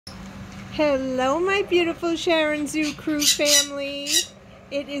Hello, my beautiful Sharynzoo crew family.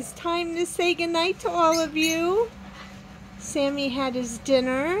 It is time to say goodnight to all of you. Sammy had his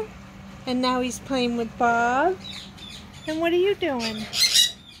dinner, and now he's playing with Bob. And what are you doing?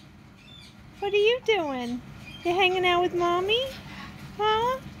 What are you doing? You hanging out with Mommy?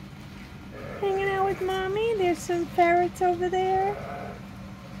 Huh? Hanging out with Mommy? There's some ferrets over there.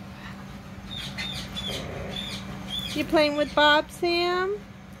 You playing with Bob, Sam?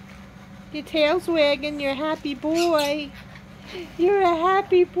 Your tail's wagging. You're a happy boy. You're a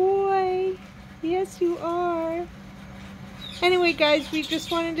happy boy. Yes, you are. Anyway, guys, we just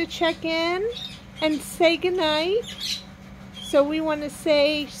wanted to check in and say goodnight. So we want to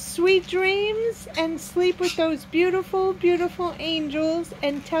say sweet dreams and sleep with those beautiful, beautiful angels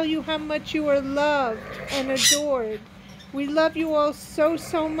and tell you how much you are loved and adored. We love you all so,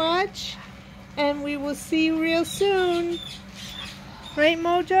 so much. And we will see you real soon. Right,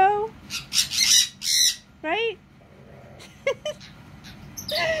 Mojo? Right?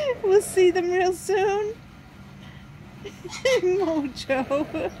 We'll see them real soon.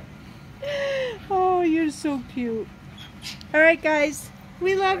 Mojo. Oh, you're so cute. Alright, guys.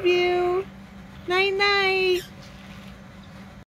 We love you. Night, night.